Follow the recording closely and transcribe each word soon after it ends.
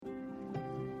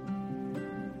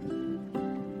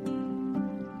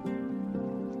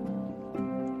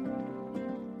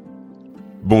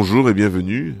Bonjour et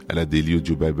bienvenue à la Daily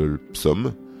Audio Bible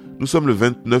Psaume. Nous sommes le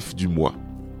 29 du mois.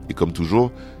 Et comme toujours,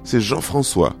 c'est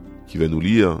Jean-François qui va nous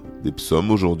lire des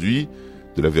psaumes aujourd'hui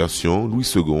de la version Louis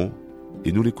II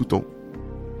et nous l'écoutons.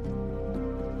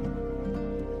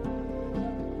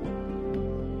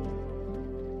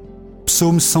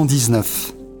 Psaume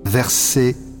 119,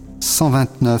 versets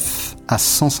 129 à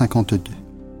 152.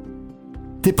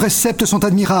 Tes préceptes sont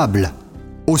admirables,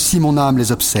 aussi mon âme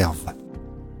les observe.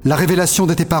 La révélation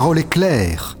de tes paroles est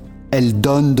claire, elle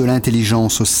donne de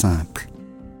l'intelligence aux simples.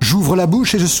 J'ouvre la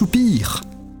bouche et je soupire,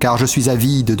 car je suis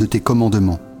avide de tes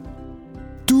commandements.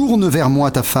 Tourne vers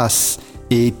moi ta face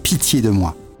et aie pitié de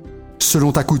moi,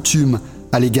 selon ta coutume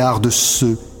à l'égard de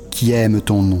ceux qui aiment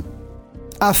ton nom.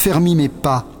 Affermis mes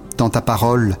pas dans ta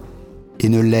parole et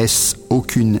ne laisse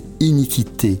aucune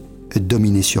iniquité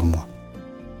dominer sur moi.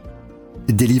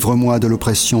 Délivre-moi de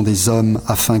l'oppression des hommes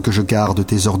afin que je garde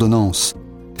tes ordonnances.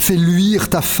 Fais luire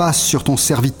ta face sur ton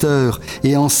serviteur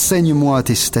et enseigne-moi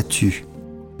tes statuts.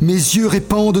 Mes yeux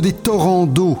répandent des torrents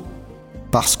d'eau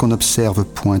parce qu'on n'observe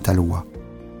point ta loi.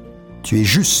 Tu es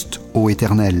juste, ô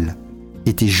Éternel,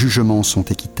 et tes jugements sont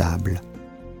équitables.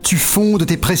 Tu fondes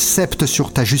tes préceptes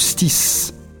sur ta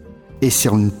justice et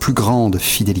sur une plus grande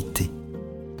fidélité.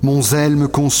 Mon zèle me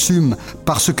consume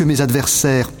parce que mes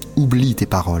adversaires oublient tes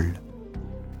paroles.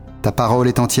 Ta parole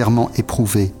est entièrement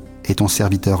éprouvée et ton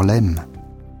serviteur l'aime.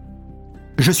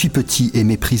 Je suis petit et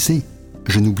méprisé,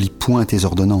 je n'oublie point tes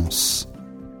ordonnances.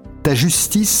 Ta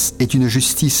justice est une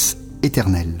justice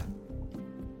éternelle,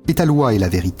 et ta loi est la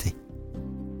vérité.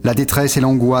 La détresse et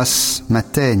l'angoisse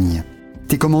m'atteignent,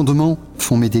 tes commandements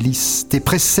font mes délices, tes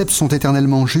préceptes sont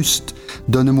éternellement justes,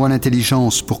 donne-moi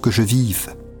l'intelligence pour que je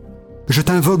vive. Je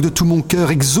t'invoque de tout mon cœur,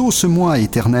 exauce-moi,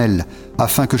 Éternel,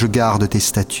 afin que je garde tes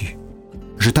statuts.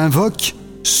 Je t'invoque,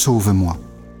 sauve-moi,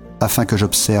 afin que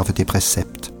j'observe tes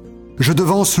préceptes. Je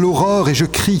devance l'aurore et je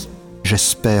crie,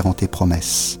 j'espère en tes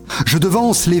promesses. Je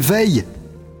devance l'éveil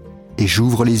et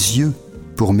j'ouvre les yeux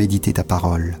pour méditer ta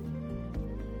parole.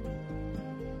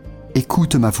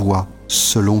 Écoute ma voix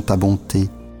selon ta bonté,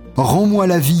 rends-moi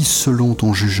la vie selon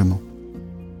ton jugement.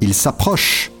 Ils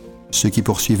s'approchent, ceux qui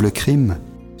poursuivent le crime,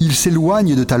 ils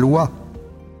s'éloignent de ta loi.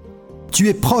 Tu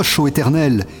es proche, ô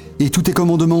Éternel, et tous tes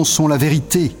commandements sont la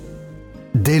vérité.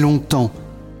 Dès longtemps,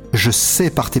 je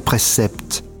sais par tes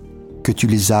préceptes que tu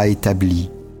les as établis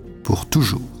pour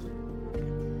toujours.